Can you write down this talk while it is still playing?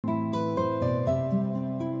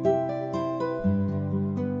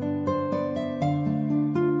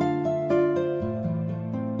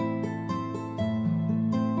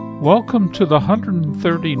Welcome to the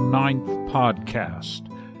 139th podcast,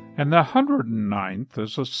 and the 109th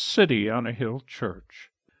is a city on a hill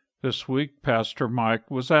church. This week, Pastor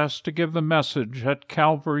Mike was asked to give the message at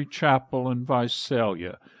Calvary Chapel in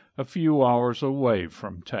Visalia, a few hours away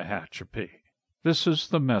from Tehachapi. This is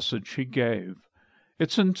the message he gave.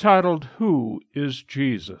 It's entitled, Who is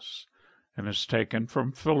Jesus? And is taken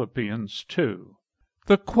from Philippians 2.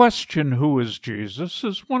 The question, who is Jesus,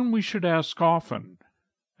 is one we should ask often,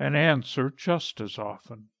 and answer just as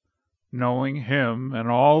often. Knowing him and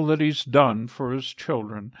all that he's done for his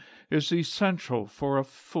children is essential for a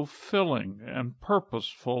fulfilling and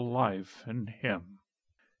purposeful life in him.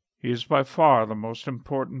 He is by far the most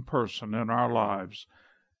important person in our lives,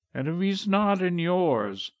 and if he's not in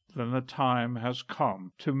yours, then the time has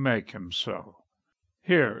come to make him so.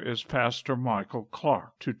 Here is Pastor Michael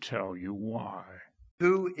Clark to tell you why.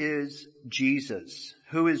 Who is Jesus?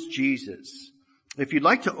 Who is Jesus? If you'd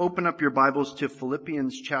like to open up your Bibles to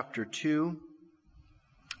Philippians chapter 2,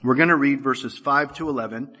 we're going to read verses 5 to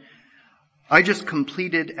 11. I just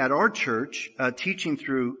completed at our church teaching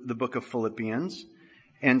through the book of Philippians,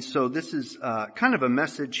 and so this is kind of a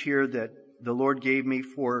message here that the Lord gave me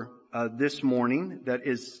for this morning that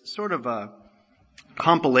is sort of a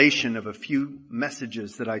compilation of a few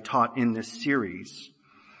messages that I taught in this series.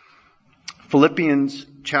 Philippians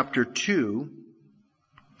chapter 2,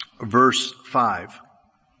 verse 5.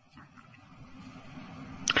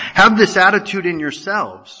 Have this attitude in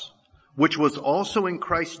yourselves, which was also in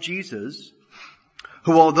Christ Jesus,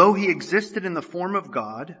 who although he existed in the form of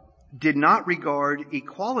God, did not regard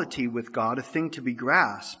equality with God a thing to be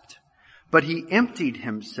grasped, but he emptied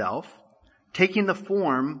himself, taking the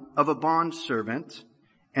form of a bondservant,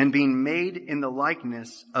 and being made in the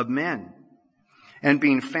likeness of men. And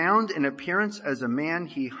being found in appearance as a man,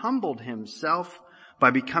 he humbled himself by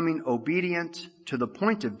becoming obedient to the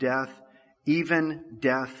point of death, even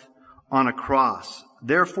death on a cross.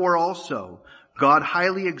 Therefore also God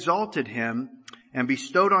highly exalted him and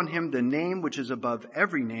bestowed on him the name which is above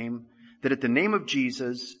every name, that at the name of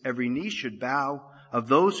Jesus every knee should bow, of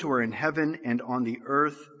those who are in heaven and on the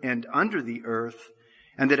earth and under the earth,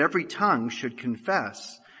 and that every tongue should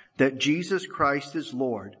confess that Jesus Christ is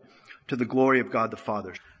Lord, to the glory of God the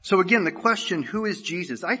Father. So again, the question, who is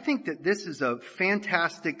Jesus? I think that this is a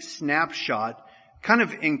fantastic snapshot, kind of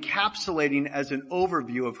encapsulating as an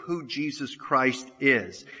overview of who Jesus Christ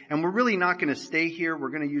is. And we're really not going to stay here. We're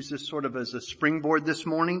going to use this sort of as a springboard this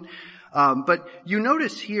morning. But you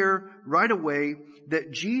notice here right away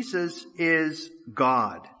that Jesus is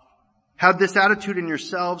God. Have this attitude in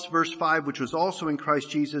yourselves, verse 5, which was also in Christ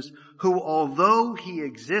Jesus, who although he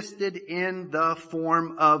existed in the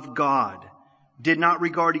form of God, did not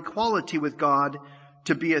regard equality with God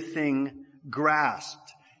to be a thing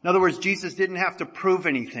grasped. In other words, Jesus didn't have to prove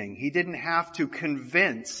anything. He didn't have to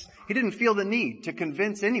convince. He didn't feel the need to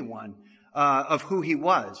convince anyone of who he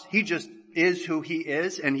was. He just is who he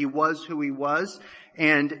is, and he was who he was.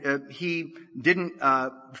 And he didn't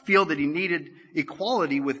feel that he needed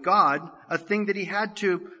equality with God, a thing that he had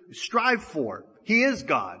to strive for. He is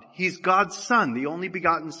God. He's God's Son, the only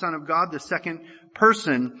begotten Son of God, the second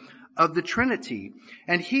person of the Trinity.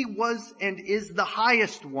 And he was and is the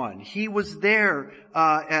highest one. He was there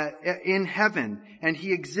in heaven, and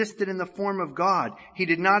he existed in the form of God. He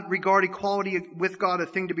did not regard equality with God a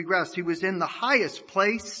thing to be grasped. He was in the highest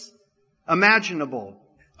place imaginable,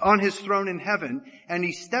 on his throne in heaven, and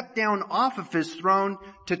he stepped down off of his throne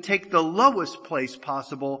to take the lowest place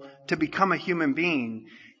possible to become a human being,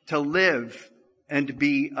 to live and to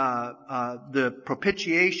be the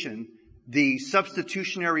propitiation, the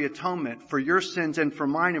substitutionary atonement for your sins and for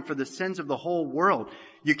mine and for the sins of the whole world.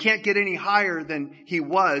 You can't get any higher than he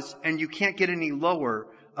was, and you can't get any lower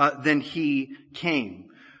than he came,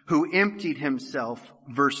 who emptied himself,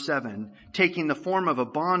 verse 7, taking the form of a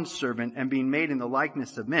bondservant and being made in the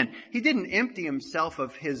likeness of men. He didn't empty himself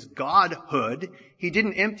of his godhood. He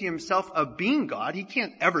didn't empty himself of being God. He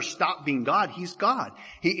can't ever stop being God. He's God.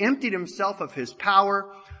 He emptied himself of his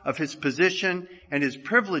power, of his position, and his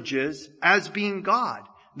privileges as being God,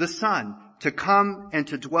 the Son, to come and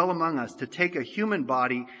to dwell among us, to take a human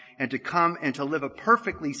body and to come and to live a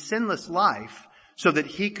perfectly sinless life, so that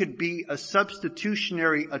he could be a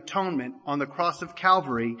substitutionary atonement on the cross of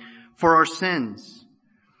Calvary for our sins.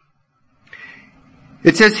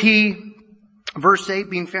 It says he, verse 8,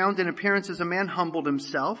 being found in appearance as a man, humbled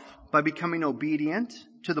himself by becoming obedient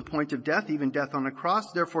to the point of death, even death on a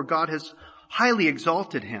cross. Therefore God has highly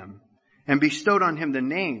exalted him and bestowed on him the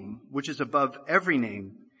name which is above every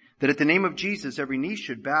name, that at the name of Jesus every knee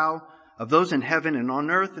should bow, of those in heaven and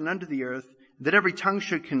on earth and under the earth, that every tongue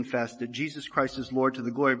should confess that Jesus Christ is Lord to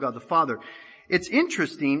the glory of God the Father. It's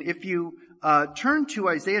interesting, if you turn to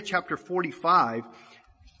Isaiah chapter 45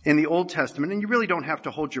 in the Old Testament, and you really don't have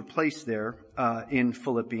to hold your place there in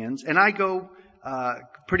Philippians, and I go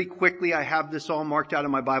pretty quickly. I have this all marked out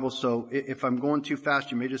in my Bible, so if I'm going too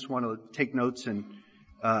fast, you may just want to take notes and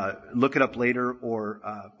look it up later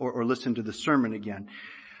or listen to the sermon again.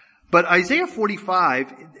 But Isaiah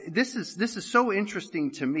 45, this is so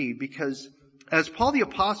interesting to me because as Paul the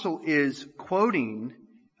Apostle is quoting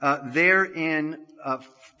there in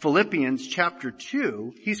Philippians chapter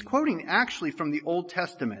 2, he's quoting actually from the Old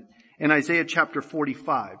Testament in Isaiah chapter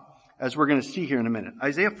 45, as we're going to see here in a minute.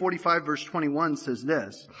 Isaiah 45 verse 21 says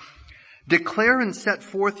this, "Declare and set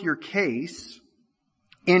forth your case.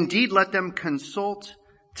 Indeed, let them consult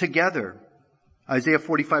together." Isaiah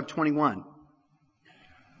 45:21.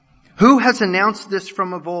 "Who has announced this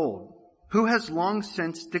from of old? Who has long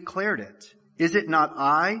since declared it? Is it not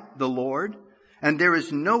I, the Lord? And there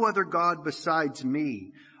is no other God besides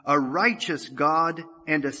me, a righteous God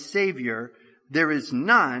and a Savior. There is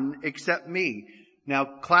none except me." Now,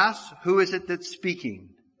 class, who is it that's speaking?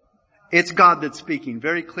 It's God that's speaking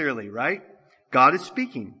very clearly, right? God is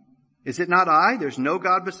speaking. "Is it not I? There's no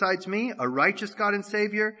God besides me, a righteous God and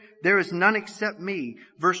Savior. There is none except me."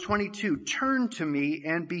 Verse 22, "Turn to me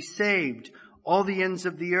and be saved, all the ends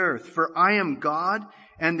of the earth. For I am God,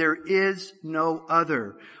 and there is no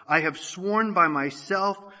other. I have sworn by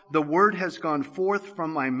myself, the word has gone forth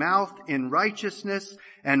from my mouth in righteousness,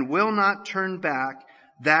 and will not turn back,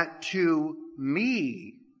 that to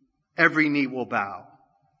me every knee will bow,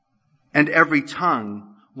 and every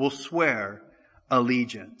tongue will swear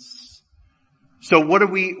allegiance." So what do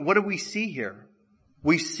we see here?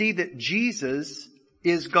 We see that Jesus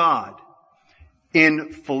is God.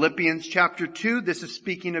 In Philippians chapter 2, this is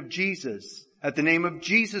speaking of Jesus. At the name of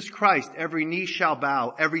Jesus Christ, every knee shall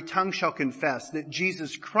bow, every tongue shall confess that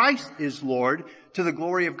Jesus Christ is Lord to the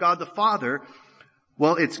glory of God the Father.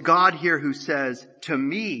 Well, it's God here who says, "To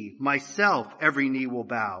me, myself, every knee will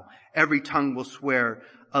bow, every tongue will swear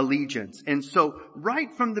allegiance." And so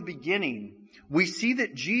right from the beginning, we see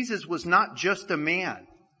that Jesus was not just a man.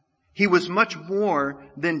 He was much more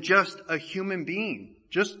than just a human being,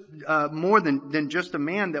 just more than just a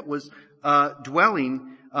man that was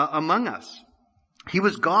dwelling among us. He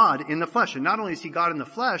was God in the flesh. And not only is he God in the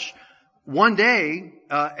flesh, one day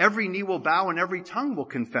every knee will bow and every tongue will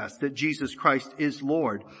confess that Jesus Christ is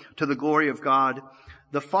Lord to the glory of God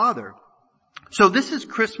the Father. So this is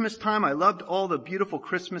Christmas time. I loved all the beautiful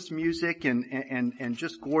Christmas music and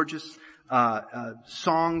just gorgeous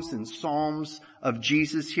songs and psalms of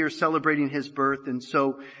Jesus here celebrating his birth. And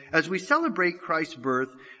so as we celebrate Christ's birth,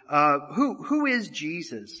 who is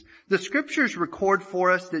Jesus? The scriptures record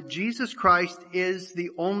for us that Jesus Christ is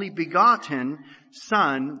the only begotten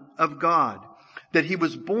Son of God, that he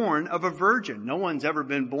was born of a virgin. No one's ever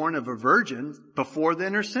been born of a virgin before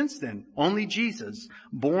then or since then. Only Jesus,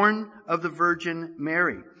 born of the Virgin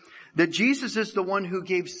Mary. That Jesus is the one who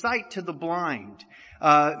gave sight to the blind.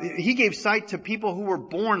 He gave sight to people who were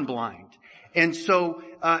born blind. And so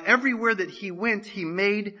everywhere that he went, he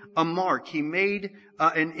made a mark. He made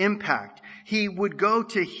an impact. He would go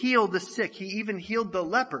to heal the sick. He even healed the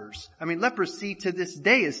lepers. I mean, leprosy to this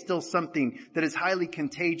day is still something that is highly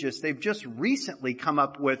contagious. They've just recently come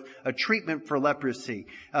up with a treatment for leprosy.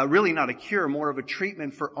 Really not a cure, more of a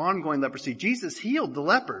treatment for ongoing leprosy. Jesus healed the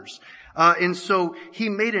lepers. And so he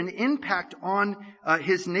made an impact on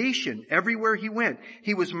his nation everywhere he went.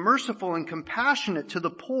 He was merciful and compassionate to the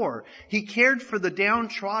poor. He cared for the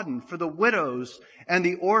downtrodden, for the widows and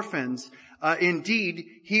the orphans. Indeed,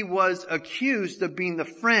 he was accused of being the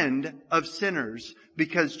friend of sinners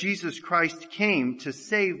because Jesus Christ came to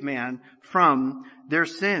save man from their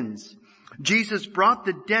sins. Jesus brought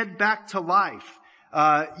the dead back to life.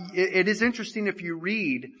 It is interesting if you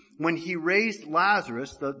read when he raised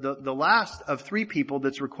Lazarus, the last of three people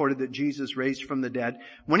that's recorded that Jesus raised from the dead.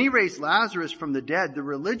 When he raised Lazarus from the dead, the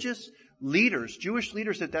religious leaders, Jewish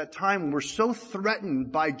leaders at that time, were so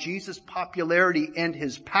threatened by Jesus' popularity and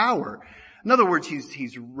his power. In other words,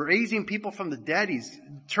 he's raising people from the dead. He's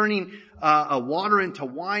turning water into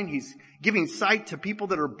wine. He's giving sight to people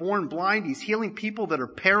that are born blind. He's healing people that are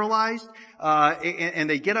paralyzed, and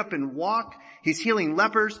they get up and walk. He's healing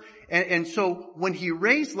lepers. And so when he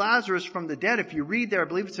raised Lazarus from the dead, if you read there, I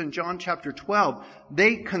believe it's in John chapter 12,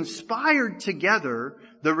 they conspired together,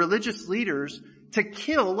 the religious leaders, to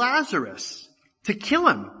kill Lazarus. to kill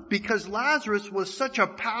him, because Lazarus was such a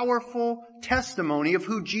powerful testimony of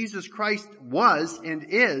who Jesus Christ was and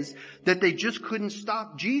is that they just couldn't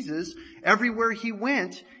stop Jesus. Everywhere he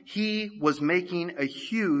went, he was making a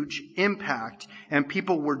huge impact, and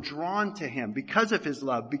people were drawn to him because of his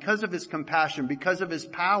love, because of his compassion, because of his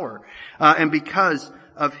power, and because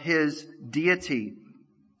of his deity.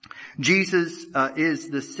 Jesus is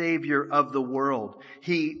the Savior of the world.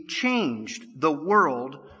 He changed the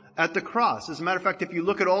world at the cross. As a matter of fact, if you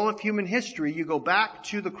look at all of human history, you go back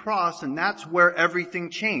to the cross, and that's where everything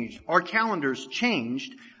changed. Our calendars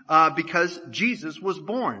changed because Jesus was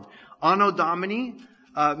born. Anno Domini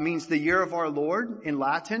means the year of our Lord in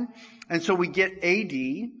Latin. And so we get AD,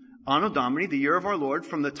 Anno Domini, the year of our Lord,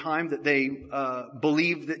 from the time that they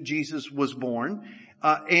believed that Jesus was born.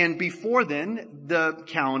 And before then, the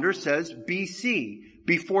calendar says BC,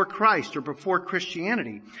 before Christ or before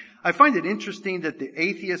Christianity. I find it interesting that the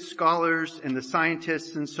atheist scholars and the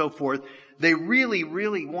scientists and so forth, they really,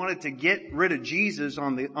 really wanted to get rid of Jesus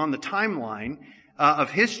on the timeline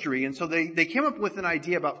of history. And so they came up with an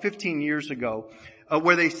idea about 15 years ago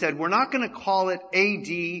where they said, we're not going to call it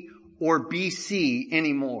AD or BC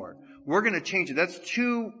anymore. We're going to change it. That's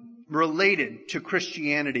too related to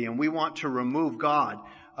Christianity, and we want to remove God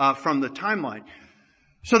from the timeline.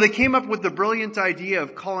 So they came up with the brilliant idea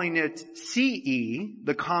of calling it CE,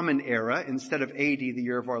 the Common Era, instead of AD, the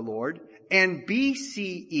year of our Lord, and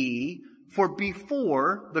BCE for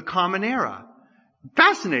before the Common Era.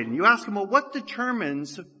 Fascinating. You ask them, well, what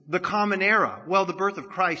determines the Common Era? Well, the birth of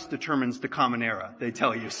Christ determines the Common Era, they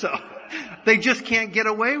tell you. So they just can't get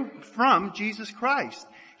away from Jesus Christ.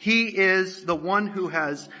 He is the one who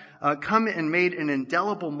has come and made an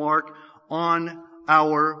indelible mark on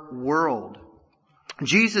our world.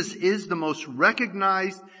 Jesus is the most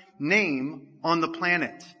recognized name on the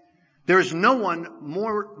planet. There is no one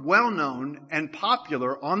more well-known and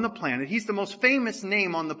popular on the planet. He's the most famous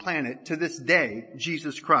name on the planet to this day,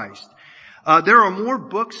 Jesus Christ. There are more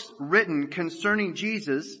books written concerning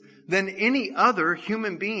Jesus than any other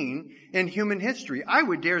human being in human history. I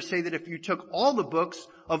would dare say that if you took all the books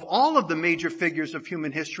of all of the major figures of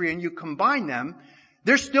human history and you combine them,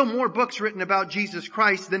 there's still more books written about Jesus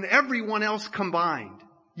Christ than everyone else combined.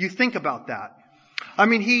 You think about that. I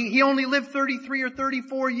mean, he only lived 33 or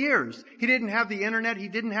 34 years. He didn't have the internet. He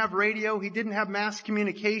didn't have radio. He didn't have mass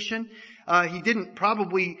communication. He didn't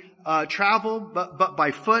probably travel but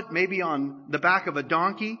by foot, maybe on the back of a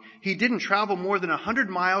donkey. He didn't travel more than 100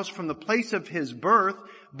 miles from the place of his birth,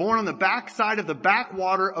 born on the backside of the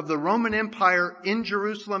backwater of the Roman Empire in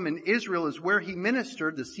Jerusalem, and Israel is where he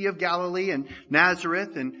ministered, the Sea of Galilee and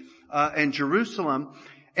Nazareth and Jerusalem.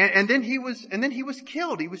 And then he was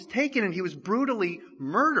killed. He was taken and he was brutally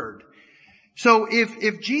murdered. So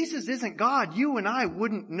if Jesus isn't God, you and I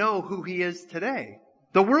wouldn't know who he is today.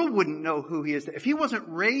 The world wouldn't know who he is. If he wasn't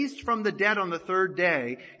raised from the dead on the third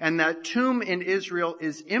day and that tomb in Israel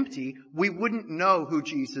is empty, we wouldn't know who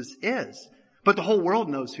Jesus is. But the whole world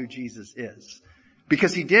knows who Jesus is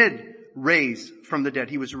because he did raise from the dead.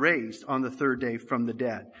 He was raised on the third day from the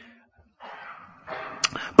dead.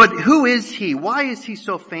 But who is he? Why is he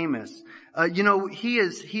so famous? He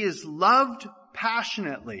is loved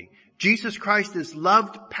passionately. Jesus Christ is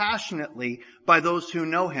loved passionately by those who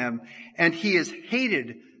know him, and he is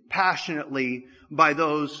hated passionately by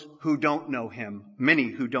those who don't know him. Many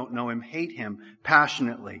who don't know him hate him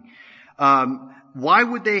passionately. Why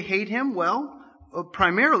would they hate him? Well,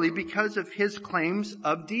 primarily because of his claims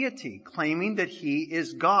of deity, claiming that he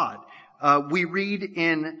is God. We read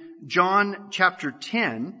in John chapter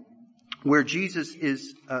 10, where Jesus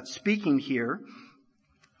is speaking here.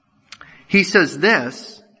 He says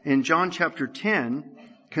this in John chapter 10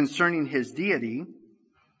 concerning his deity,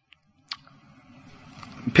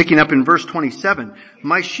 picking up in verse 27.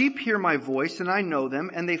 My sheep hear my voice, and I know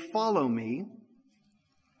them, and they follow me.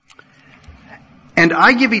 And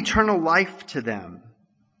I give eternal life to them,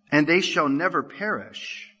 and they shall never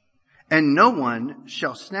perish, and no one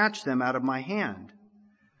shall snatch them out of my hand.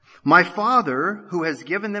 My Father, who has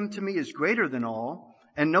given them to me, is greater than all,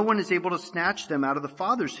 and no one is able to snatch them out of the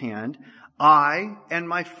Father's hand. I and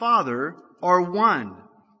my Father are one.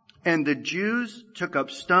 And the Jews took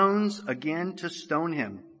up stones again to stone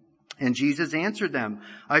him. And Jesus answered them,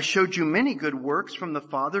 I showed you many good works from the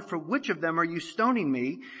Father. For which of them are you stoning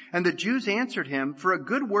me? And the Jews answered him, for a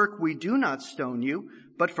good work we do not stone you,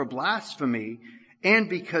 but for blasphemy, and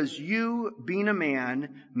because you, being a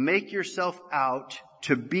man, make yourself out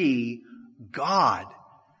to be God.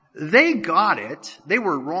 They got it. They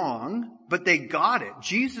were wrong, but they got it.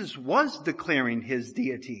 Jesus was declaring his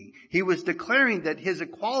deity. He was declaring that his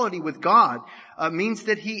equality with God means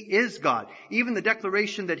that he is God. Even the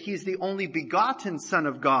declaration that he's the only begotten Son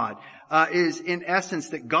of God is in essence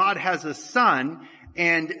that God has a son,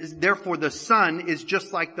 and therefore the Son is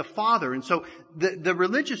just like the Father. And so the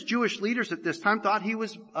religious Jewish leaders at this time thought he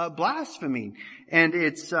was blaspheming. And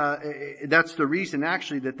that's the reason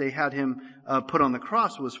actually that they had him put on the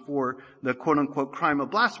cross, was for the quote unquote crime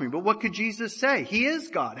of blasphemy. But what could Jesus say? He is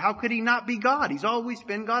God. How could he not be God? He's always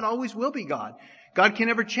been God, always will be God. God can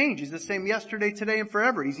never change. He's the same yesterday, today, and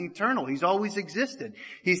forever. He's eternal. He's always existed.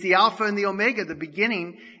 He's the Alpha and the Omega, the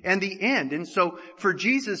beginning and the end. And so for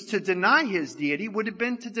Jesus to deny his deity would have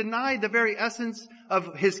been to deny the very essence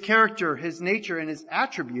of his character, his nature, and his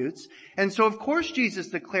attributes. And so of course Jesus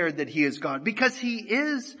declared that he is God, because he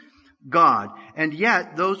is God. And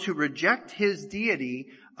yet those who reject his deity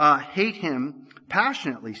hate him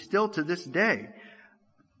passionately still to this day.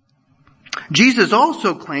 Jesus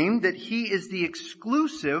also claimed that he is the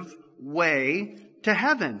exclusive way to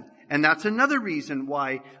heaven. And that's another reason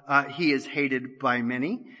why he is hated by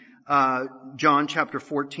many. John chapter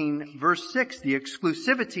 14 verse 6, the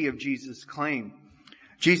exclusivity of Jesus' claim.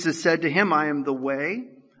 Jesus said to him, I am the way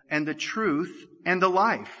and the truth and the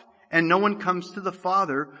life, and no one comes to the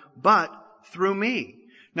Father but through me.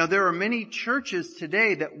 Now there are many churches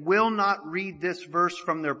today that will not read this verse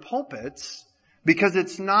from their pulpits because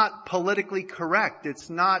it's not politically correct. It's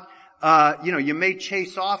not, you may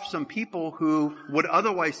chase off some people who would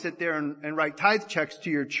otherwise sit there and write tithe checks to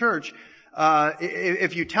your church.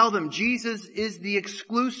 If you tell them Jesus is the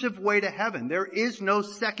exclusive way to heaven, there is no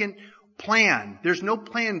second plan. There's no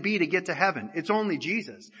plan B to get to heaven. It's only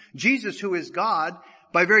Jesus. Jesus, who is God,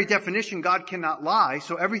 by very definition, God cannot lie.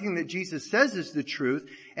 So everything that Jesus says is the truth.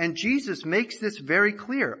 And Jesus makes this very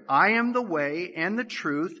clear. I am the way and the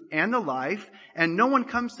truth and the life, and no one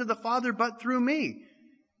comes to the Father but through me.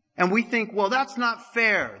 And we think, well, that's not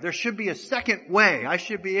fair. There should be a second way. I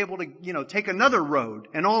should be able to, take another road,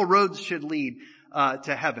 and all roads should lead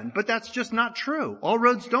to heaven. But that's just not true. All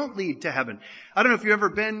roads don't lead to heaven. I don't know if you've ever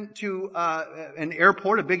been to an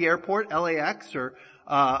airport, a big airport, LAX or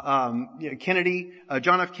Kennedy,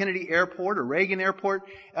 John F. Kennedy Airport or Reagan Airport,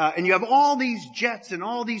 and you have all these jets and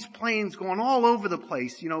all these planes going all over the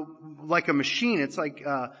place, like a machine. It's like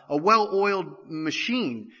a well-oiled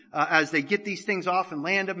machine as they get these things off and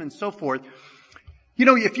land them and so forth.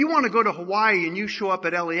 If you want to go to Hawaii and you show up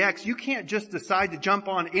at LAX, you can't just decide to jump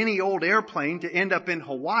on any old airplane to end up in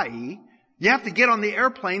Hawaii. You have to get on the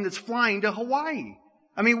airplane that's flying to Hawaii.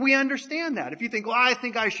 I mean, we understand that. If you think, well, I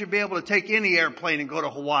think I should be able to take any airplane and go to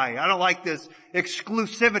Hawaii. I don't like this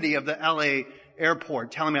exclusivity of the LA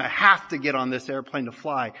airport telling me I have to get on this airplane to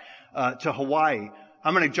fly to Hawaii.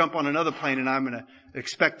 I'm going to jump on another plane and I'm going to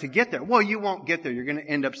expect to get there. Well, you won't get there. You're going to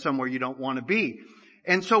end up somewhere you don't want to be.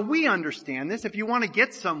 And so we understand this. If you want to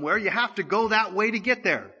get somewhere, you have to go that way to get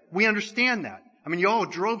there. We understand that. I mean, you all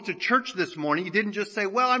drove to church this morning. You didn't just say,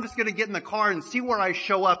 well, I'm just going to get in the car and see where I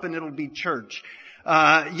show up and it'll be church.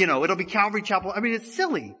 It'll be Calvary Chapel. I mean, it's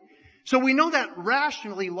silly. So we know that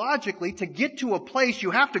rationally, logically, to get to a place, you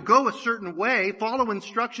have to go a certain way, follow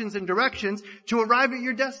instructions and directions to arrive at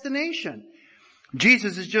your destination.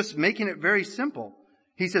 Jesus is just making it very simple.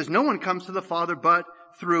 He says, no one comes to the Father but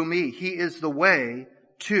through me. He is the way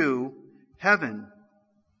to heaven.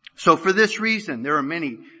 So for this reason, there are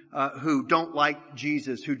many who don't like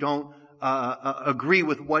Jesus, who don't agree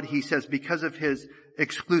with what he says because of his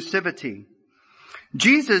exclusivity.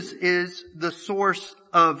 Jesus is the source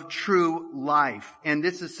of true life, and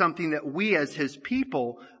this is something that we as his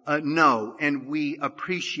people know and we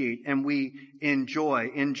appreciate and we enjoy.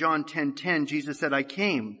 In John 10:10, Jesus said, I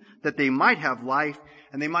came that they might have life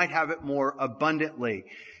and they might have it more abundantly.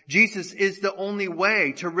 Jesus is the only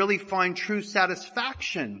way to really find true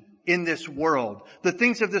satisfaction in this world. The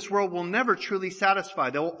things of this world will never truly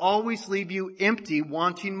satisfy. They will always leave you empty,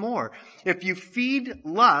 wanting more. If you feed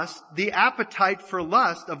lust, the appetite for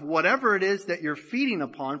lust of whatever it is that you're feeding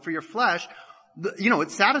upon for your flesh,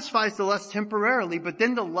 it satisfies the lust temporarily, but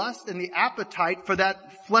then the lust and the appetite for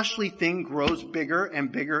that fleshly thing grows bigger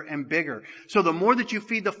and bigger and bigger. So the more that you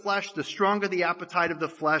feed the flesh, the stronger the appetite of the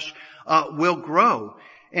flesh will grow.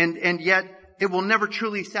 And yet it will never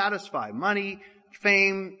truly satisfy. Money,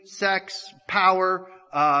 fame, sex, power,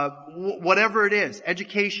 whatever it is,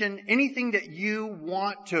 education, anything that you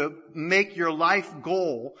want to make your life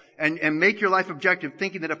goal and make your life objective,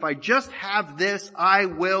 thinking that if I just have this, I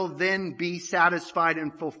will then be satisfied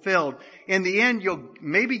and fulfilled. In the end, you'll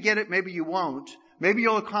maybe get it, maybe you won't, Maybe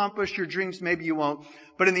you'll accomplish your dreams, maybe you won't.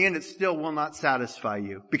 But in the end, it still will not satisfy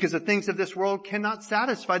you. Because the things of this world cannot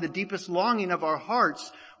satisfy the deepest longing of our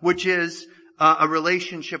hearts, which is a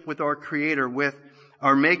relationship with our Creator, with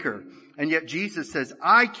our Maker. And yet Jesus says,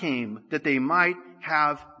 I came that they might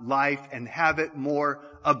have life and have it more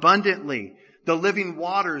abundantly. The living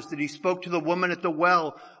waters that he spoke to the woman at the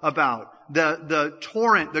well about. The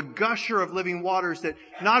torrent, the gusher of living waters that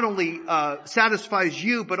not only satisfies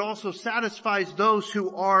you, but also satisfies those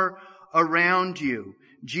who are around you.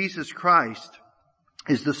 Jesus Christ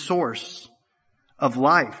is the source of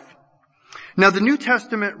life. Now, the New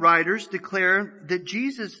Testament writers declare that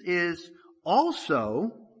Jesus is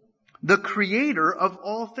also the creator of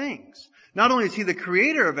all things. Not only is he the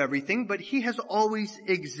creator of everything, but he has always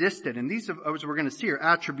existed. And these, as we're going to see, are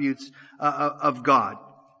attributes of God.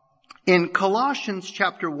 In Colossians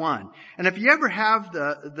chapter 1, and if you ever have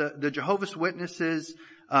the Jehovah's Witnesses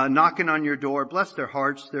knocking on your door, bless their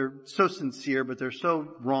hearts, they're so sincere, but they're so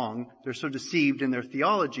wrong, they're so deceived in their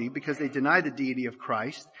theology because they deny the deity of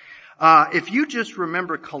Christ. If you just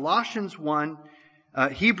remember Colossians 1,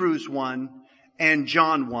 Hebrews 1, and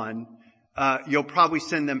John 1, you'll probably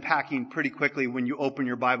send them packing pretty quickly when you open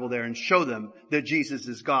your Bible there and show them that Jesus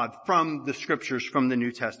is God from the scriptures, from the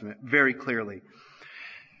New Testament, very clearly.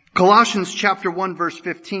 Colossians chapter 1 verse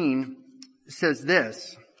 15 says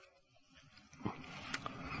this,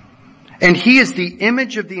 and he is the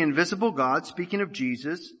image of the invisible God, speaking of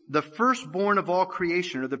Jesus, the firstborn of all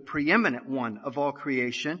creation, or the preeminent one of all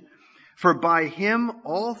creation. For by him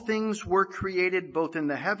all things were created, both in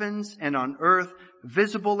the heavens and on earth,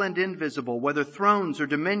 visible and invisible, whether thrones or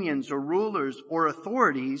dominions or rulers or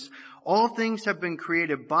authorities. All things have been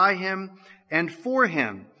created by him and for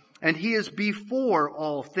him. And he is before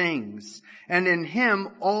all things. And in him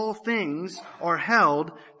all things are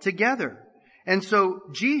held together. And so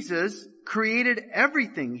Jesus created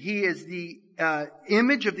everything. He is the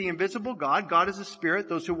image of the invisible God. God is a spirit.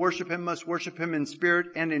 Those who worship him must worship him in spirit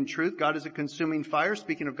and in truth. God is a consuming fire.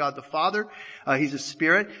 Speaking of God the Father, he's a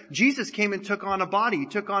spirit. Jesus came and took on a body. He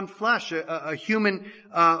took on flesh, a human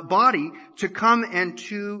body, to come and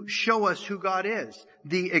to show us who God is.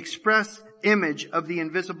 The express image of the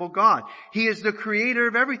invisible God. He is the creator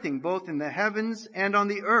of everything, both in the heavens and on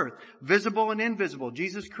the earth, visible and invisible.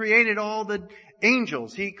 Jesus created all the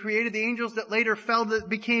angels. He created the angels that later fell, that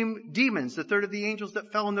became demons, the third of the angels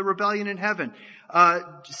that fell in the rebellion in heaven.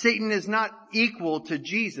 Satan is not equal to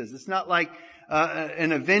Jesus. It's not like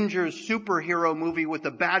an Avengers superhero movie with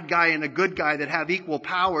a bad guy and a good guy that have equal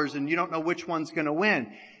powers and you don't know which one's going to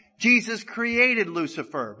win. Jesus created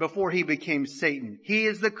Lucifer before he became Satan. He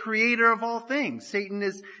is the creator of all things. Satan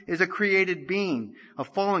is a created being, a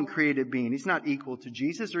fallen created being. He's not equal to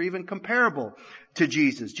Jesus or even comparable to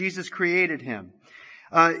Jesus. Jesus created him.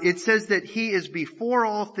 It says that he is before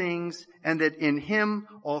all things and that in him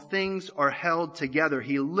all things are held together.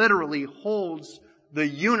 He literally holds the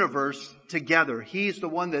universe together. He's the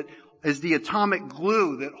one that is the atomic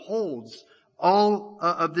glue that holds all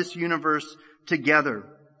of this universe together.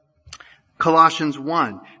 Colossians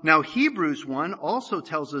 1. Now Hebrews 1 also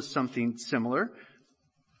tells us something similar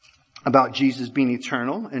about Jesus being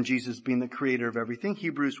eternal and Jesus being the creator of everything.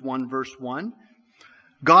 Hebrews 1 verse 1.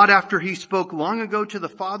 God, after he spoke long ago to the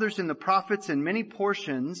fathers and the prophets in many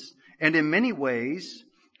portions and in many ways,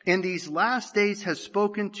 in these last days has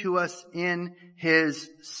spoken to us in his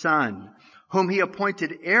Son, whom he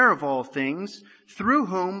appointed heir of all things, through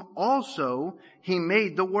whom also he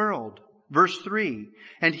made the world. Verse 3,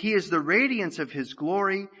 and he is the radiance of his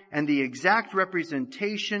glory and the exact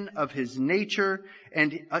representation of his nature,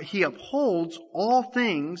 and he upholds all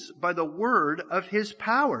things by the word of his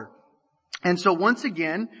power. And so once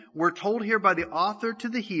again, we're told here by the author to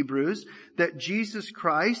the Hebrews that Jesus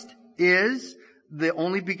Christ is the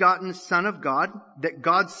only begotten Son of God, that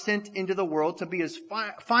God sent into the world to be his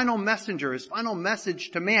final messenger, his final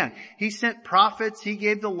message to man. He sent prophets, he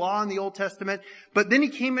gave the law in the Old Testament, but then he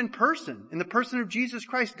came in person. In the person of Jesus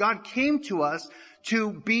Christ, God came to us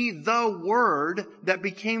to be the Word that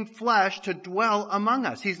became flesh to dwell among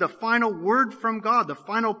us. He's the final word from God, the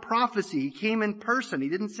final prophecy. He came in person. He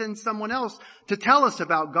didn't send someone else to tell us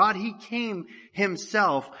about God. He came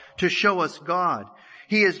himself to show us God.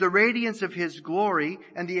 He is the radiance of his glory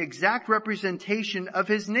and the exact representation of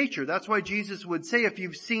his nature. That's why Jesus would say, if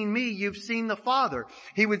you've seen me, you've seen the Father.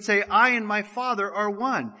 He would say, I and my Father are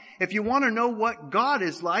one. If you want to know what God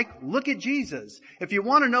is like, look at Jesus. If you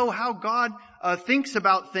want to know how God thinks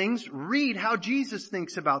about things, read how Jesus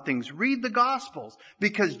thinks about things. Read the Gospels,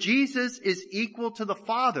 because Jesus is equal to the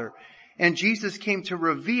Father. And Jesus came to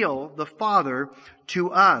reveal the Father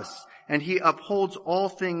to us. And he upholds all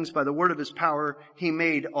things by the word of his power. He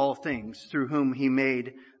made all things, through whom he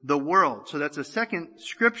made the world. So that's a second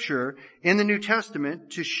scripture in the New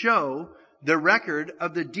Testament to show the record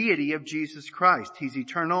of the deity of Jesus Christ. He's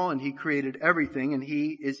eternal and he created everything, and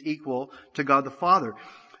he is equal to God the Father.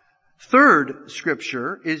 Third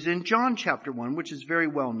scripture is in John chapter 1, which is very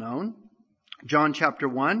well known. John chapter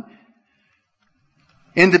 1.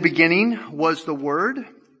 In the beginning was the Word,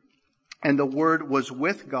 and the Word was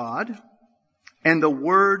with God, and the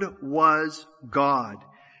Word was God.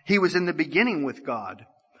 He was in the beginning with God.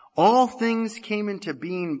 All things came into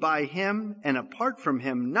being by him, and apart from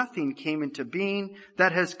him, nothing came into being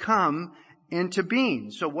that has come into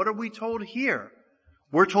being. So what are we told here?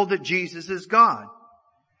 We're told that Jesus is God.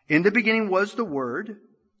 In the beginning was the Word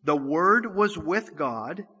was with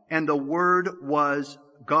God, and the Word was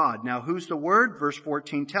God. Now who's the Word? Verse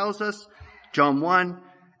 14 tells us, John 1,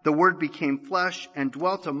 the Word became flesh and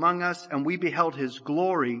dwelt among us, and we beheld his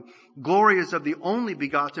glory. Glory is of the only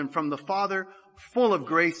begotten from the Father, full of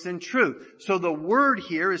grace and truth. So the Word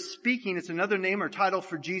here is speaking. It's another name or title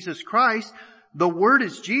for Jesus Christ. The Word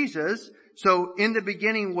is Jesus. So in the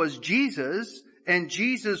beginning was Jesus, and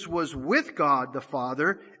Jesus was with God the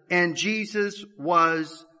Father, and Jesus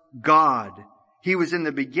was God. He was in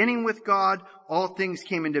the beginning with God. All things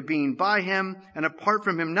came into being by him, and apart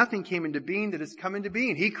from him, nothing came into being that has come into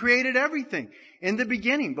being. He created everything. In the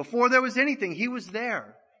beginning, before there was anything, he was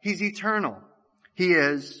there. He's eternal. He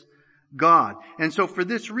is God. And so for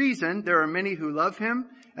this reason, there are many who love him,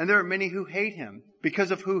 and there are many who hate him because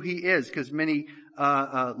of who he is, because many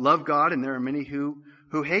love God, and there are many who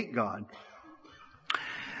hate God.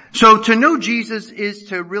 So to know Jesus is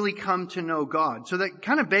to really come to know God. So that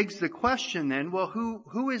kind of begs the question then, well,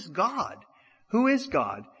 who is God? Who is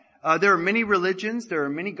God? There are many religions, there are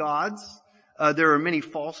many gods, there are many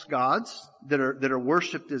false gods that are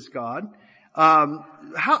worshipped as God.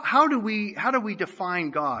 How do we define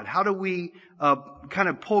God? How do we kind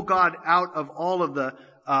of pull God out of all of the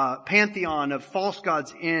pantheon of false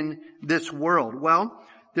gods in this world? Well,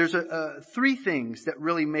 there's three things that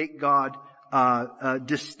really make God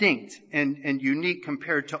distinct and unique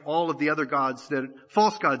compared to all of the other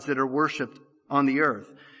false gods that are worshipped on the earth.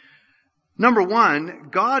 Number one,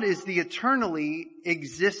 God is the eternally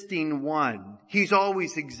existing one. He's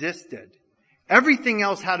always existed. Everything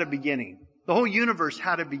else had a beginning. The whole universe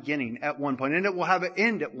had a beginning at one point, and it will have an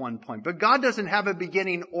end at one point. But God doesn't have a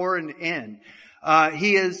beginning or an end.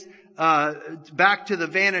 He is back to the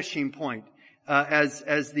vanishing point.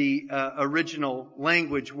 As the original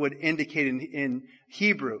language would indicate in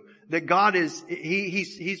Hebrew, that God is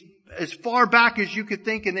he's as far back as you could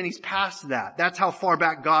think, and then he's past that. That's how far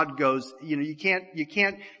back God goes. You get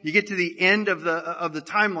to the end of the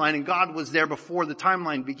timeline, and God was there before the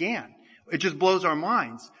timeline began. It just blows our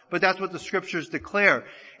minds, but that's what the scriptures declare.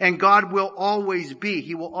 And God will always be.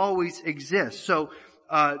 He will always exist. So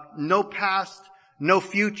no past, no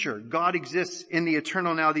future. God exists in the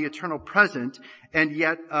eternal now, the eternal present, and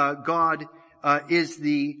yet God is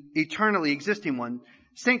the eternally existing one.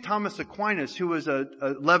 St. Thomas Aquinas, who was a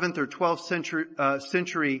 11th or 12th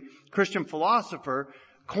century Christian philosopher,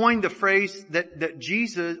 coined the phrase that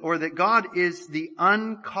Jesus, or that God is the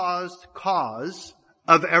uncaused cause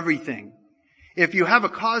of everything. If you have a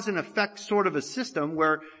cause and effect sort of a system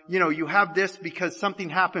where, you have this because something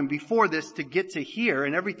happened before this to get to here,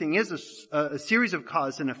 and everything is a series of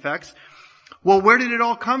cause and effects, well, where did it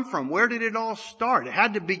all come from? Where did it all start? It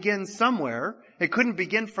had to begin somewhere. It couldn't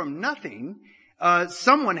begin from nothing.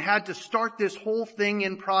 Someone had to start this whole thing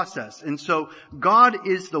in process. And so God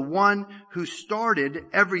is the one who started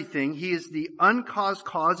everything. He is the uncaused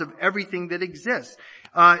cause of everything that exists.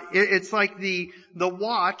 It's like the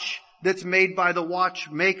watch that's made by the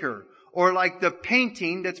watchmaker, or like the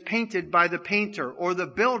painting that's painted by the painter, or the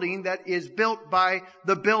building that is built by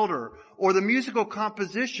the builder, or the musical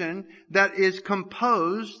composition that is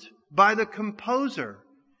composed by the composer.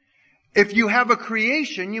 If you have a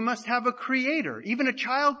creation, you must have a creator. Even a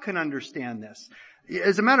child can understand this.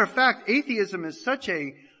 As a matter of fact, atheism is such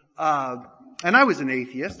and I was an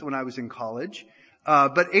atheist when I was in college,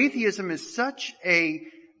 but atheism is such a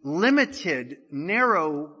limited,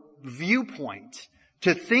 narrow viewpoint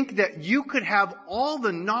to think that you could have all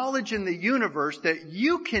the knowledge in the universe that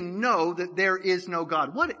you can know that there is no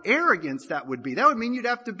God. What arrogance that would be. That would mean you'd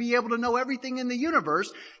have to be able to know everything in the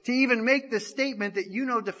universe to even make the statement that you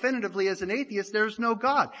know definitively as an atheist there's no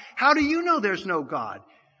God. How do you know there's no God?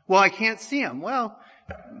 Well, I can't see him. Well,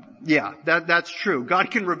 Yeah, that's true.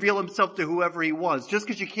 God can reveal himself to whoever he wants. Just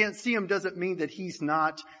because you can't see him doesn't mean that he's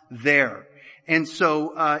not there. And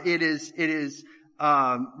so, it is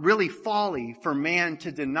really folly for man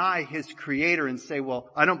to deny his creator and say, well,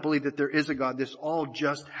 I don't believe that there is a God. This all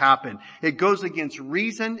just happened. It goes against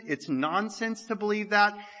reason. It's nonsense to believe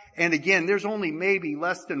that. And again, there's only maybe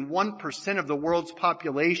less than 1% of the world's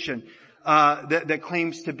population that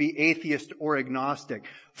claims to be atheist or agnostic.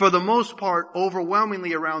 For the most part,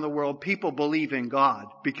 overwhelmingly around the world, people believe in God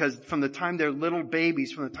because from the time they're little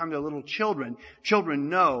babies, from the time they're little children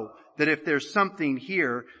know that if there's something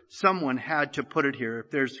here, someone had to put it here.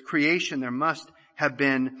 If there's creation, there must have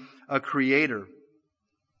been a creator.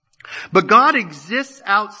 But God exists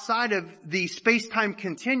outside of the space-time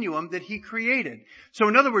continuum that he created. So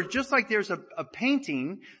in other words, just like there's a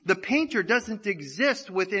painting, the painter doesn't exist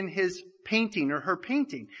within his painting or her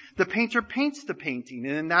painting. The painter paints the painting,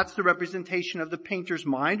 and that's the representation of the painter's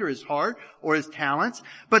mind or his heart or his talents.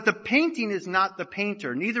 But the painting is not the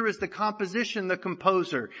painter. Neither is the composition the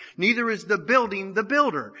composer. Neither is the building the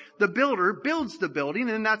builder. The builder builds the building,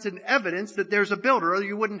 and that's an evidence that there's a builder, or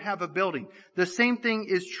you wouldn't have a building. The same thing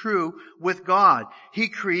is true with God. He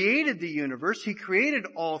created the universe. He created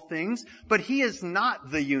all things, but he is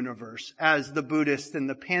not the universe, as the Buddhists and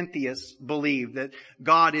the pantheists believe, that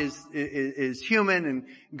God is human, and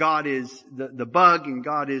God is the bug, and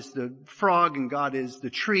God is the frog, and God is the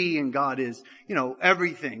tree, and God is,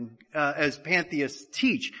 everything, as pantheists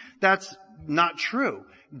teach. That's not true.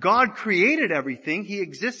 God created everything. He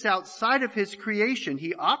exists outside of his creation.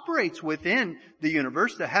 He operates within the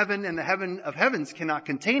universe. The heaven and the heaven of heavens cannot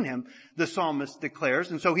contain him, the psalmist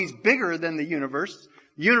declares. And so he's bigger than the universe.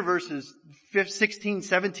 The universe is 16,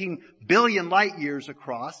 17 billion light years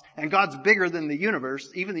across, and God's bigger than the universe.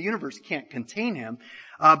 Even the universe can't contain him.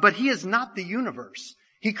 But he is not the universe.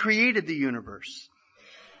 He created the universe.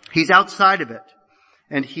 He's outside of it.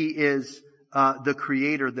 And he is the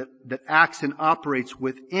creator that acts and operates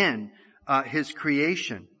within his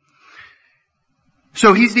creation.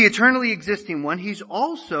 So he's the eternally existing one. He's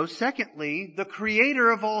also, secondly, the creator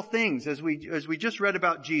of all things. As we just read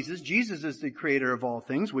about Jesus, Jesus is the creator of all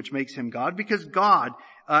things, which makes him God, because God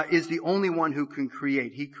is the only one who can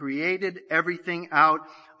create. He created everything out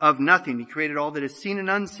of nothing. He created all that is seen and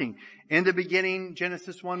unseen. In the beginning,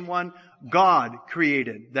 Genesis 1:1, God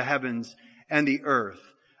created the heavens and the earth.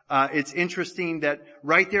 It's interesting that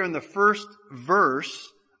right there in the first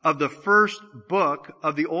verse of the first book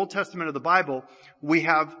of the Old Testament of the Bible, we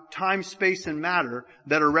have time, space, and matter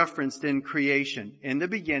that are referenced in creation. In the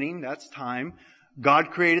beginning, that's time. God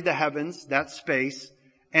created the heavens, that's space,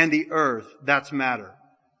 and the earth, that's matter.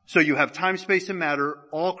 So you have time, space, and matter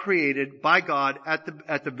all created by God at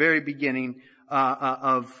the very beginning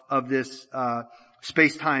of this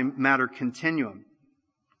space-time matter continuum.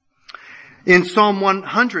 In Psalm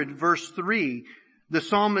 100, verse 3, the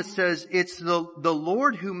psalmist says, it's the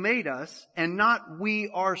Lord who made us and not we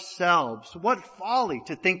ourselves. What folly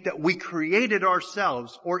to think that we created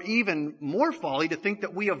ourselves, or even more folly to think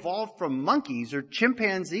that we evolved from monkeys or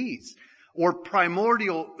chimpanzees or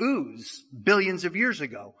primordial ooze billions of years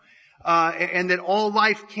ago. And that all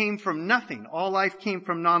life came from nothing. All life came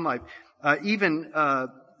from non-life. Even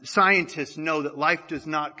scientists know that life does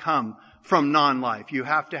not come from non-life. You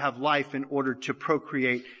have to have life in order to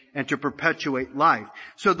procreate and to perpetuate life.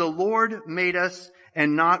 So the Lord made us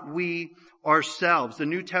and not we ourselves. The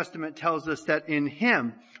New Testament tells us that in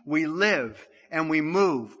him we live and we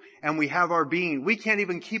move and we have our being. We can't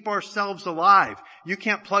even keep ourselves alive. You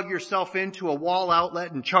can't plug yourself into a wall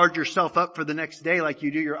outlet and charge yourself up for the next day like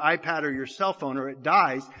you do your iPad or your cell phone, or it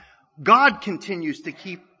dies. God continues to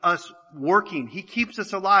keep us working. He keeps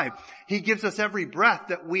us alive. He gives us every breath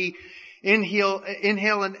that we inhale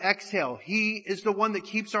and exhale. He is the one that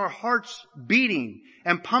keeps our hearts beating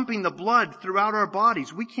and pumping the blood throughout our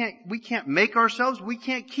bodies. We can't make ourselves. We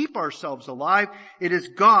can't keep ourselves alive. It is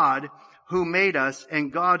God who made us,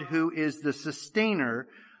 and God who is the sustainer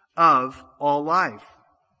of all life.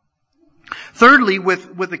 Thirdly,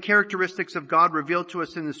 with the characteristics of God revealed to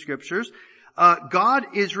us in the scriptures, God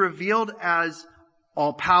is revealed as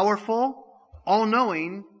all-powerful,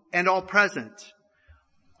 all-knowing, and all-present.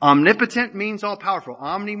 Omnipotent means all-powerful.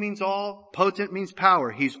 Omni means all. Potent means power.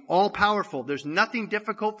 He's all-powerful. There's nothing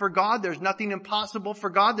difficult for God. There's nothing impossible for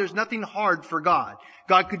God. There's nothing hard for God.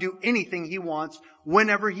 God could do anything he wants,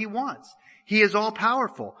 whenever he wants. He is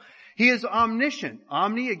all-powerful. He is omniscient.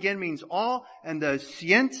 Omni again means all, and the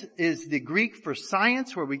scient is the Greek for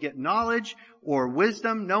science, where we get knowledge or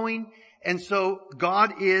wisdom, knowing. And so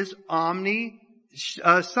God is omniscience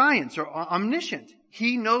or omniscient.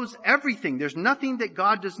 He knows everything. There's nothing that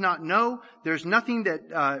God does not know. There's nothing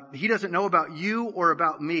that He doesn't know about you or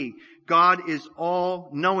about me. God is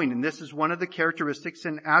all-knowing, and this is one of the characteristics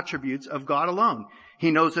and attributes of God alone.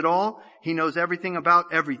 He knows it all. He knows everything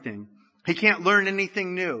about everything. He can't learn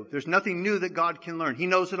anything new. There's nothing new that God can learn. He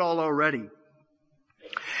knows it all already.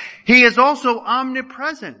 He is also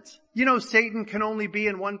omnipresent. You know, Satan can only be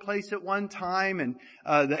in one place at one time, and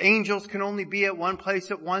the angels can only be at one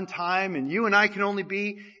place at one time, and you and I can only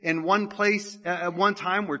be in one place at one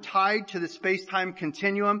time. We're tied to the space-time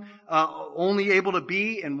continuum, only able to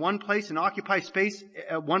be in one place and occupy space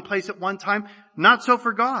at one place at one time. Not so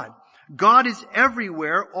for God. God is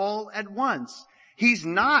everywhere all at once. He's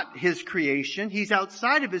not His creation. He's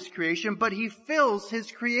outside of His creation, but He fills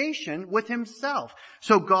His creation with Himself.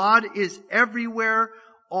 So God is everywhere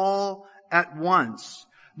all at once.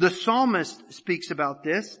 The psalmist speaks about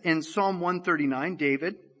this in Psalm 139.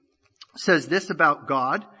 David says this about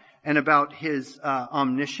God and about His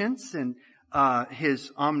omniscience and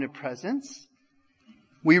His omnipresence.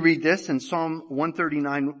 We read this in Psalm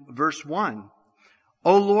 139 verse 1.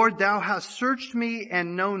 O Lord, Thou hast searched me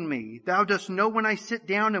and known me. Thou dost know when I sit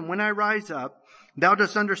down and when I rise up. Thou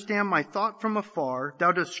dost understand my thought from afar.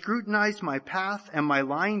 Thou dost scrutinize my path and my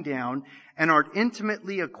lying down, and art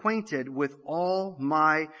intimately acquainted with all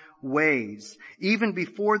my ways. Even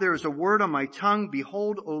before there is a word on my tongue,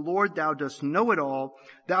 behold, O Lord, Thou dost know it all.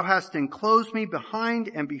 Thou hast enclosed me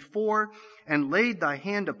behind and before, and laid Thy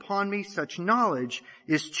hand upon me. Such knowledge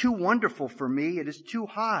is too wonderful for me. It is too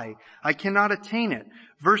high. I cannot attain it.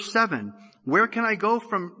 Verse 7, where can I go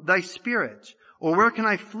from Thy Spirit? Or where can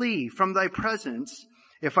I flee from Thy presence?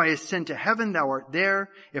 If I ascend to heaven, Thou art there.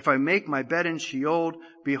 If I make my bed in Sheol,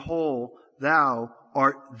 behold, Thou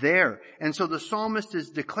art there. And so the psalmist is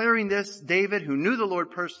declaring this, David, who knew the Lord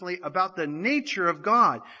personally, about the nature of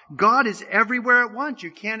God. God is everywhere at once. You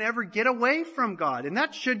can't ever get away from God. And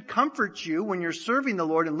that should comfort you when you're serving the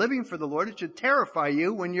Lord and living for the Lord. It should terrify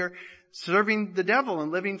you when you're serving the devil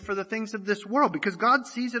and living for the things of this world, because God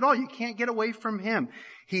sees it all. You can't get away from Him.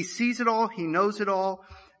 He sees it all. He knows it all.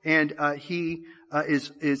 And He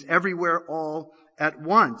is everywhere all at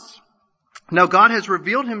once. Now, God has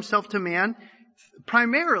revealed Himself to man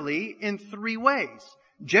primarily in three ways.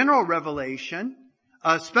 General revelation,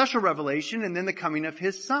 special revelation, and then the coming of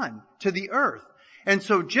His Son to the earth. And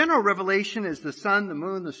so general revelation is the sun, the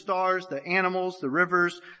moon, the stars, the animals, the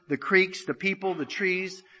rivers, the creeks, the people, the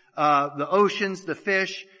trees, the oceans, the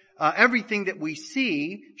fish. Everything that we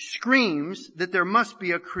see screams that there must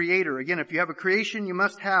be a creator. Again, if you have a creation, you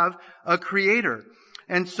must have a creator.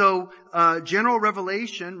 And so, general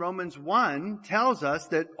revelation, Romans 1, tells us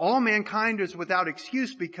that all mankind is without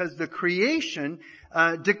excuse because the creation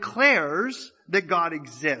declares that God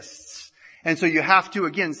exists. And so you have to,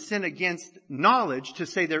 again, sin against knowledge to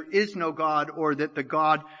say there is no God, or that the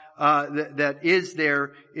God that is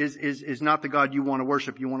there is not the God you want to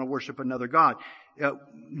worship. You want to worship another God.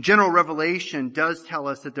 General revelation does tell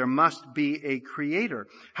us that there must be a creator.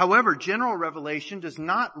 However, general revelation does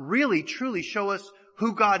not really truly show us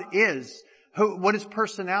who God is, what His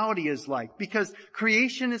personality is like, because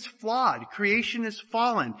creation is flawed. Creation is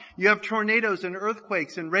fallen. You have tornadoes and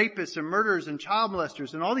earthquakes and rapists and murderers and child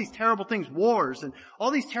molesters and all these terrible things, wars and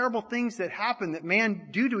all these terrible things that happen that man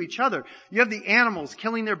do to each other. You have the animals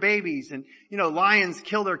killing their babies, and, lions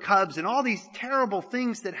kill their cubs, and all these terrible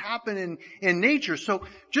things that happen in nature. So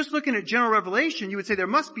just looking at general revelation, you would say there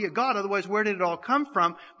must be a God, otherwise where did it all come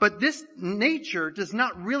from? But this nature does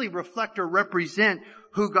not really reflect or represent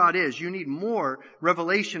who God is. You need more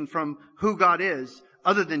revelation from who God is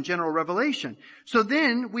other than general revelation. So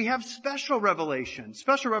then we have special revelation.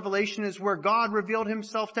 Special revelation is where God revealed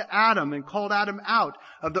Himself to Adam and called Adam out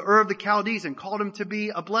of the Ur of the Chaldees and called him to be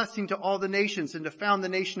a blessing to all the nations and to found the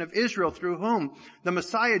nation of Israel, through whom the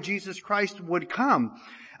Messiah, Jesus Christ, would come.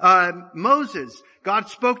 Moses, God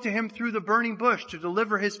spoke to him through the burning bush to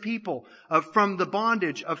deliver His people from the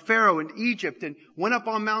bondage of Pharaoh in Egypt, and went up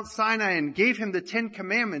on Mount Sinai and gave him the 10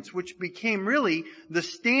 Commandments, which became really the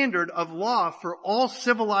standard of law for all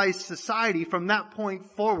civilized society from that point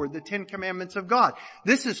forward, the 10 Commandments of God.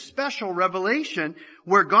 This is special revelation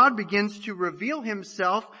where God begins to reveal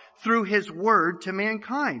Himself through His Word to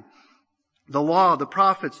mankind. The law, the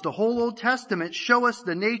prophets, the whole Old Testament show us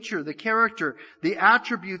the nature, the character, the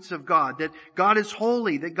attributes of God, that God is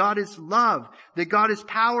holy, that God is love, that God is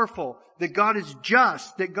powerful, that God is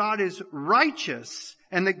just, that God is righteous,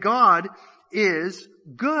 and that God is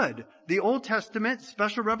good. The Old Testament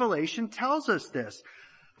special revelation tells us this.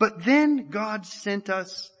 But then God sent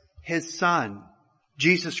us His Son,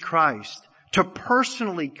 Jesus Christ, to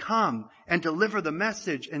personally come and deliver the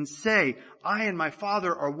message and say, I and my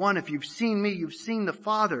Father are one. If you've seen me, you've seen the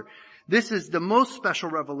Father. This is the most special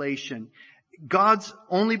revelation. God's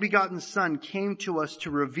only begotten Son came to us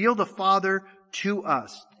to reveal the Father to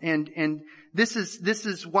us. And this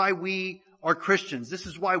is why we are Christians. This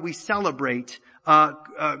is why we celebrate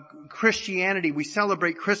Christianity. We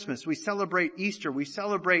celebrate Christmas. We celebrate Easter. We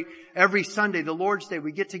celebrate every Sunday, the Lord's Day.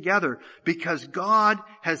 We get together because God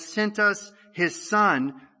has sent us His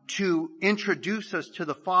Son to introduce us to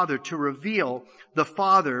the Father, to reveal the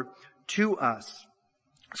Father to us.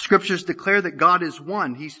 Scriptures declare that God is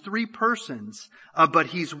one. He's three persons, but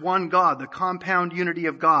He's one God, the compound unity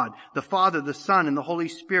of God, the Father, the Son, and the Holy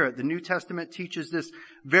Spirit. The New Testament teaches this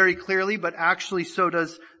very clearly, but actually so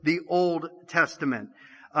does the Old Testament.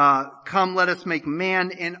 Come, let us make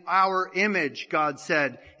man in our image, God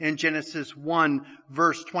said in Genesis 1,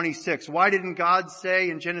 verse 26. Why didn't God say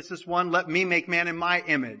in Genesis 1, let me make man in my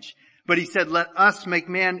image? But He said, let us make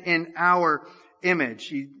man in our image.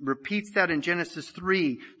 He repeats that in Genesis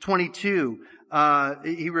 3:22.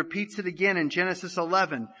 He repeats it again in Genesis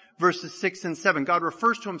 11, verses 6 and 7. God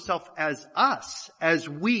refers to Himself as us, as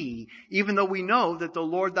we, even though we know that the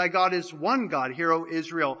Lord thy God is one God. Hear, O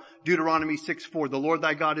Israel, Deuteronomy 6:4. The Lord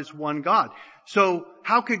thy God is one God. So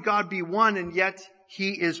how could God be one and yet He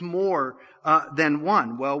is more than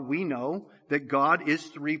one? Well, we know that God is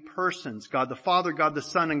three persons. God the Father, God the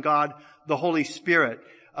Son, and God the Holy Spirit.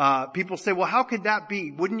 People say, well, how could that be?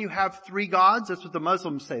 Wouldn't you have three gods? That's what the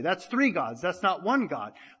Muslims say. That's three gods. That's not one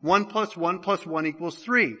God. 1 + 1 + 1 equals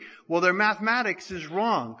 3. Well, their mathematics is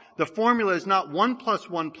wrong. The formula is not 1 +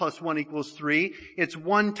 1 + 1 equals 3. It's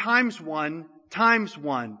 1 times 1 times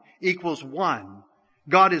 1 equals 1.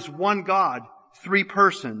 God is one God, three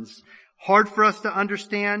persons. Hard for us to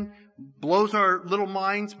understand, blows our little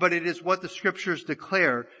minds, but it is what the Scriptures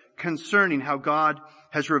declare concerning how God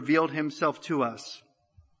has revealed Himself to us.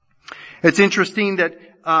 It's interesting that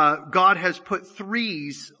God has put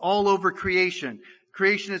threes all over creation.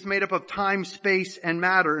 Creation is made up of time, space, and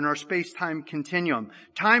matter in our space-time continuum.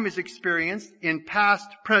 Time is experienced in past,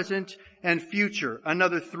 present, and future,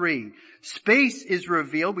 another 3. Space is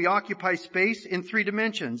revealed. We occupy space in 3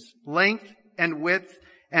 dimensions, length and width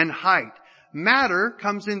and height. Matter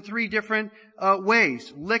comes in 3 different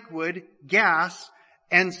ways, liquid, gas,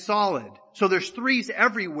 and solid. So there's 3s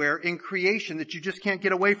everywhere in creation that you just can't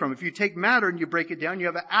get away from. If you take matter and you break it down, you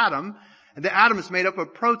have an atom. And the atom is made up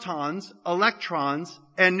of protons, electrons,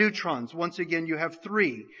 and neutrons. Once again, you have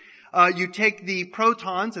 3. You take the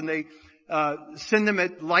protons and they send them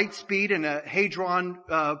at light speed in a hadron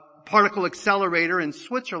particle accelerator in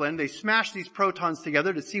Switzerland. They smash these protons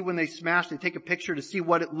together to see when they smash. They take a picture to see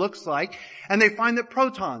what it looks like. And they find that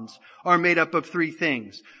protons are made up of 3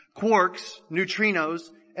 things: quarks, neutrinos,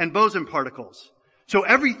 and boson particles. So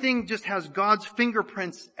everything just has God's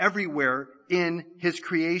fingerprints everywhere in His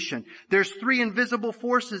creation. There's 3 invisible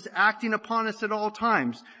forces acting upon us at all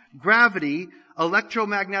times: gravity,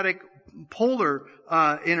 electromagnetic polar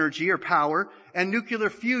energy or power, and nuclear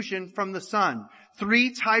fusion from the sun.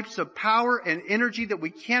 3 types of power and energy that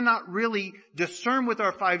we cannot really discern with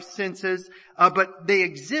our 5 senses, but they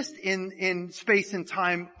exist in space and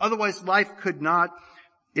time. Otherwise, life could not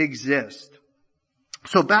exist.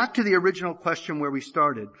 So back to the original question where we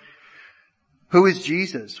started. Who is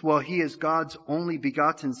Jesus? Well, He is God's only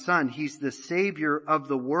begotten Son. He's the Savior of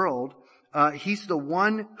the world. He's the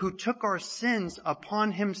one who took our sins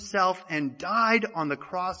upon Himself and died on the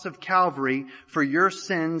cross of Calvary for your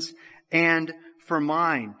sins and for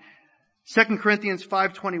mine. 2 Corinthians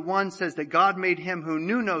 5:21 says that God made Him who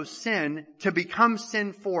knew no sin to become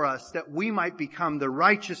sin for us, that we might become the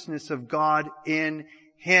righteousness of God in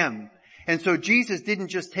Him. And so Jesus didn't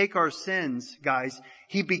just take our sins, guys.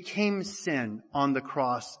 He became sin on the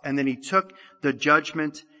cross, and then He took the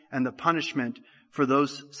judgment and the punishment for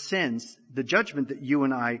those sins, the judgment that you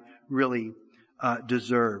and I really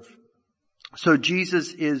deserve. So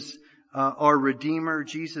Jesus is our Redeemer.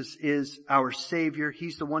 Jesus is our Savior.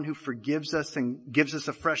 He's the one who forgives us and gives us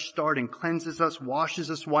a fresh start and cleanses us,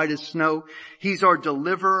 washes us white as snow. He's our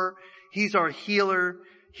deliverer. He's our healer.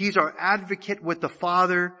 He's our advocate with the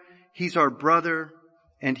Father. He's our brother,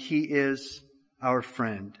 and He is our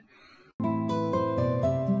friend.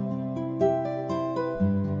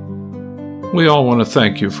 We all want to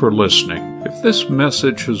thank you for listening. If this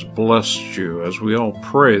message has blessed you, as we all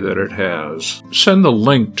pray that it has, send the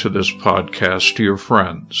link to this podcast to your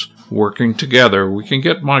friends. Working together, we can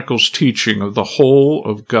get Michael's teaching of the whole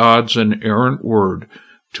of God's inerrant Word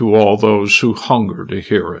to all those who hunger to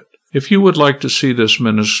hear it. If you would like to see this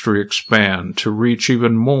ministry expand to reach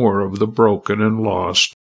even more of the broken and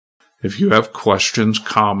lost, If you have questions,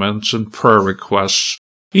 comments, and prayer requests,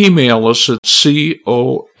 email us at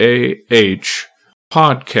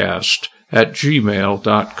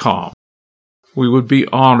coahpodcast@gmail.com. We would be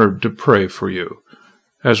honored to pray for you,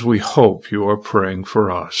 as we hope you are praying for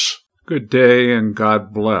us. Good day and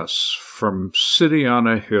God bless from City on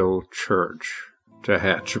a Hill Church,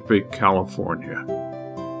 Tehachapi, California.